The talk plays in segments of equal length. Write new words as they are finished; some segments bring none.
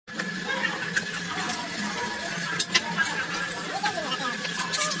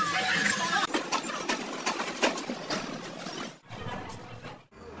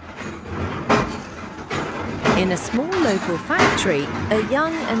In a small local factory, a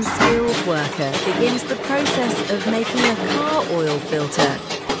young and skilled worker begins the process of making a car oil filter.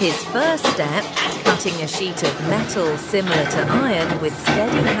 His first step, cutting a sheet of metal similar to iron with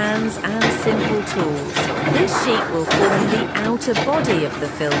steady hands and simple tools. This sheet will form the outer body of the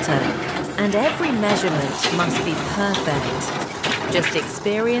filter, and every measurement must be perfect. Just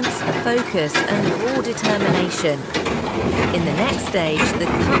experience, focus and raw determination. In the next stage, the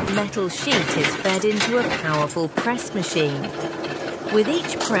cut metal sheet is fed into a powerful press machine. With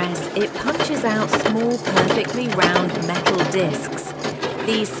each press, it punches out small, perfectly round metal discs.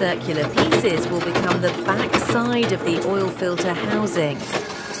 These circular pieces will become the back side of the oil filter housing.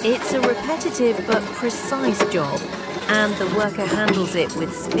 It's a repetitive but precise job, and the worker handles it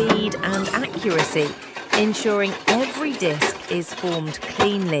with speed and accuracy, ensuring every disc is formed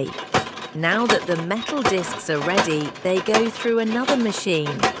cleanly. Now that the metal discs are ready, they go through another machine,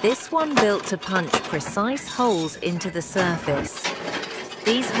 this one built to punch precise holes into the surface.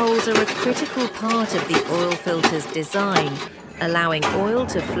 These holes are a critical part of the oil filter's design, allowing oil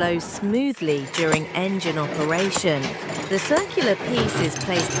to flow smoothly during engine operation. The circular piece is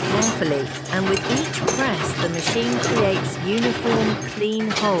placed carefully, and with each press, the machine creates uniform, clean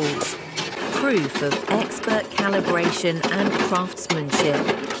holes, proof of expert calibration and craftsmanship.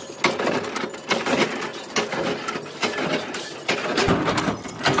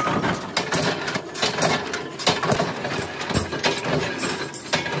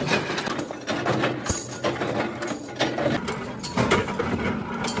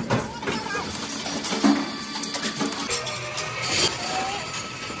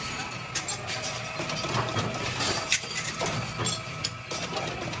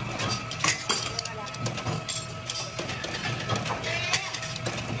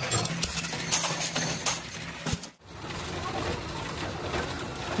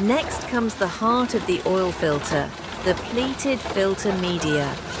 Next comes the heart of the oil filter, the pleated filter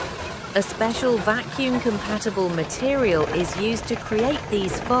media. A special vacuum-compatible material is used to create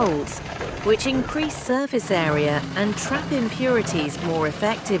these folds, which increase surface area and trap impurities more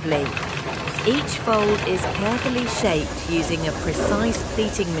effectively. Each fold is carefully shaped using a precise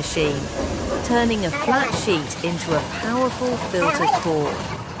pleating machine, turning a flat sheet into a powerful filter core.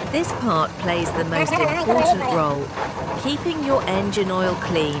 This part plays the most important role, keeping your engine oil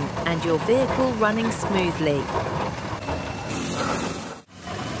clean and your vehicle running smoothly.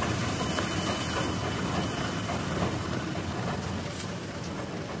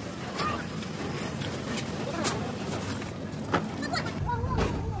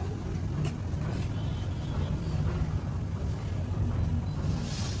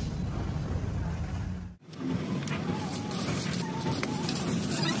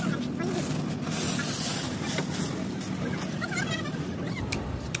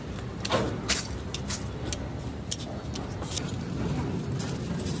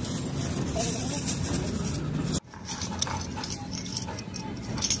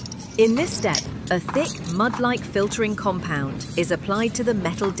 In this step, a thick, mud-like filtering compound is applied to the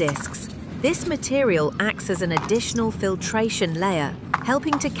metal discs. This material acts as an additional filtration layer,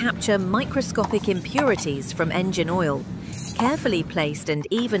 helping to capture microscopic impurities from engine oil. Carefully placed and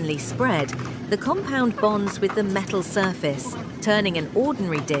evenly spread, the compound bonds with the metal surface, turning an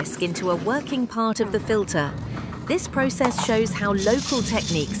ordinary disc into a working part of the filter. This process shows how local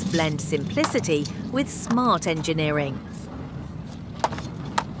techniques blend simplicity with smart engineering.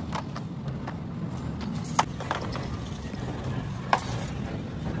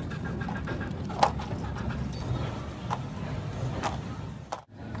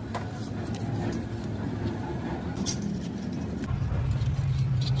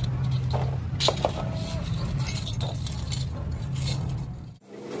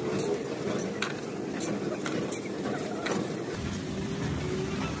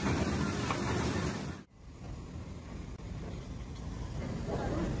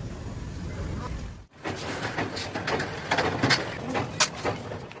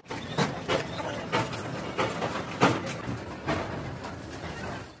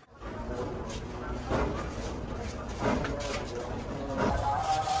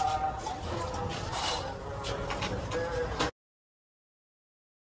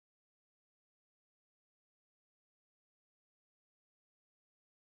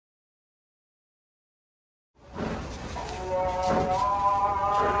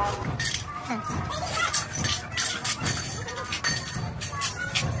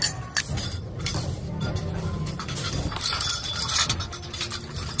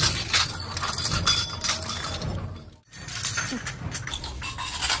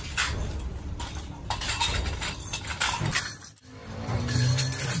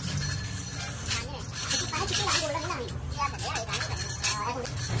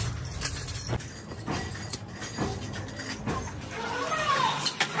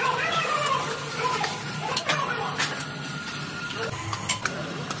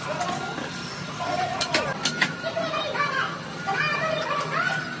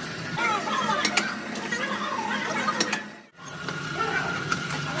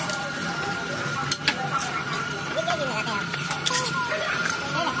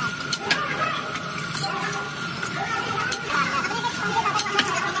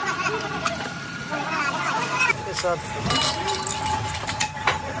 substance.